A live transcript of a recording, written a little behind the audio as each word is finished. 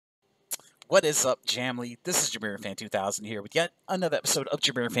What is up, Jamily? This is JamiroFan 2000 here with yet another episode of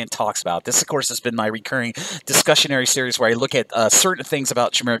JamiroFan Talks About. This, of course, has been my recurring discussionary series where I look at certain things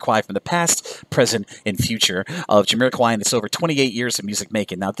about JamiroQuai from the past, present, and future of JamiroQuai and its over 28 years of music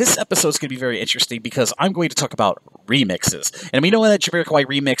making. Now, this episode is going to be very interesting because I'm going to talk about remixes. And we know that JamiroQuai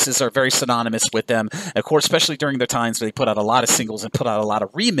remixes are very synonymous with them, of course, especially during the times where they put out a lot of singles and put out a lot of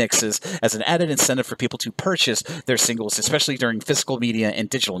remixes as an added incentive for people to purchase their singles, especially during physical media and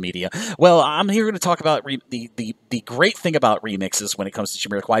digital media. Well, I'm here to talk about the great thing about remixes when it comes to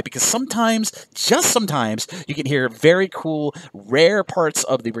JamiroQuai, because sometimes, just sometimes, you can hear very cool, rare parts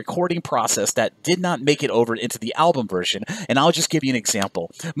of the recording process that did not make it over into the album version, and I'll just give you an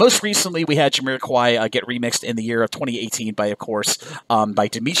example. Most recently, we had JamiroQuai get remixed in the year of 2018 by, of course, by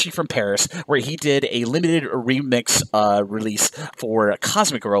Dimitri from Paris, where he did a limited remix release for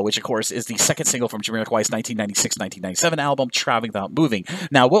Cosmic Girl, which, of course, is the second single from JamiroQuai's 1996-1997 album, Traveling Without Moving.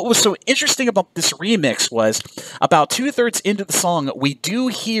 Now, what was so interesting about this remix was about 2/3 into the song, we do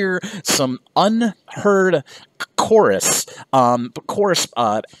hear some unheard chorus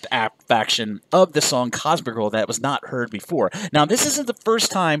faction of the song Cosmic Girl that was not heard before. Now, this isn't the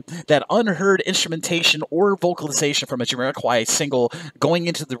first time that unheard instrumentation or vocalization from a JamiroQuai single going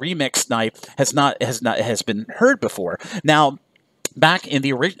into the remix night has been heard before. Now, back in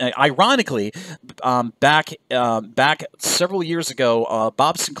the original, ironically, back several years ago,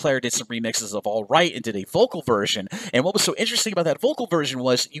 Bob Sinclair did some remixes of All Right and did a vocal version. And what was so interesting about that vocal version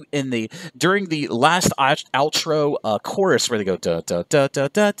was during the last outro chorus where they go da da da da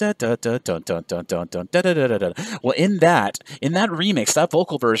da da da da da da da da da da da. Well, in that remix, that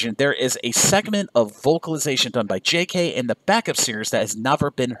vocal version, there is a segment of vocalization done by JK and the backup singers that has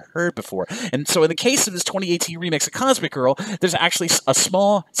never been heard before. And so, in the case of this 2018 remix of Cosmic Girl, there's actually a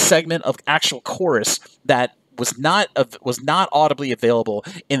small segment of actual chorus that was not audibly available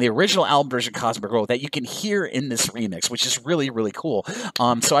in the original album version Cosmic Girl that you can hear in this remix, which is really, really cool.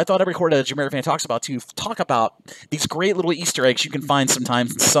 So I thought I'd record a JamiroFan Talks About to talk about these great little Easter eggs you can find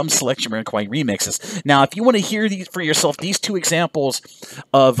sometimes in some select JamiroQuai remixes. Now, if you want to hear these for yourself, these two examples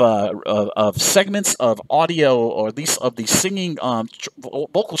of segments of audio, or at least of the singing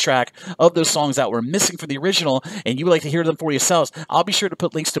vocal track of those songs that were missing from the original, and you would like to hear them for yourselves, I'll be sure to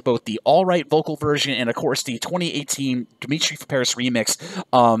put links to both the All Right vocal version and, of course, the 2018 Dimitri from Paris remix.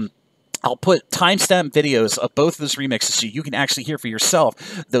 I'll put timestamp videos of both of those remixes so you can actually hear for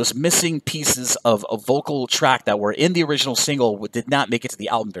yourself those missing pieces of a vocal track that were in the original single but did not make it to the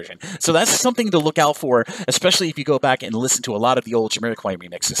album version. So that's something to look out for, especially if you go back and listen to a lot of the old JamiroQuai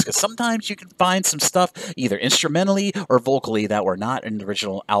remixes, because sometimes you can find some stuff either instrumentally or vocally that were not in the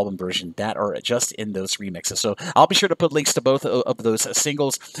original album version that are just in those remixes. So I'll be sure to put links to both of those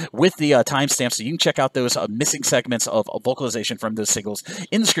singles with the timestamps so you can check out those missing segments of vocalization from those singles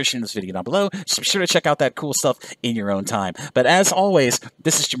in the description of this video down below. Just be sure to check out that cool stuff in your own time. But as always,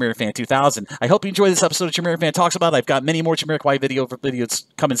 this is JamiroFan 2000. I hope you enjoyed this episode of JamiroFan Talks About. I've got many more JamiroQuai videos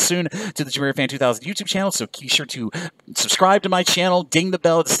coming soon to the JamiroFan 2000 YouTube channel, so be sure to subscribe to my channel, ding the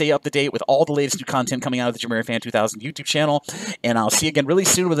bell to stay up to date with all the latest new content coming out of the JamiroFan 2000 YouTube channel. And I'll see you again really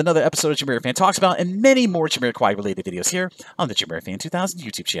soon with another episode of JamiroFan Talks About and many more JamiroQuai related videos here on the JamiroFan 2000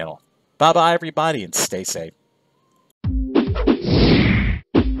 YouTube channel. Bye-bye, everybody, and stay safe.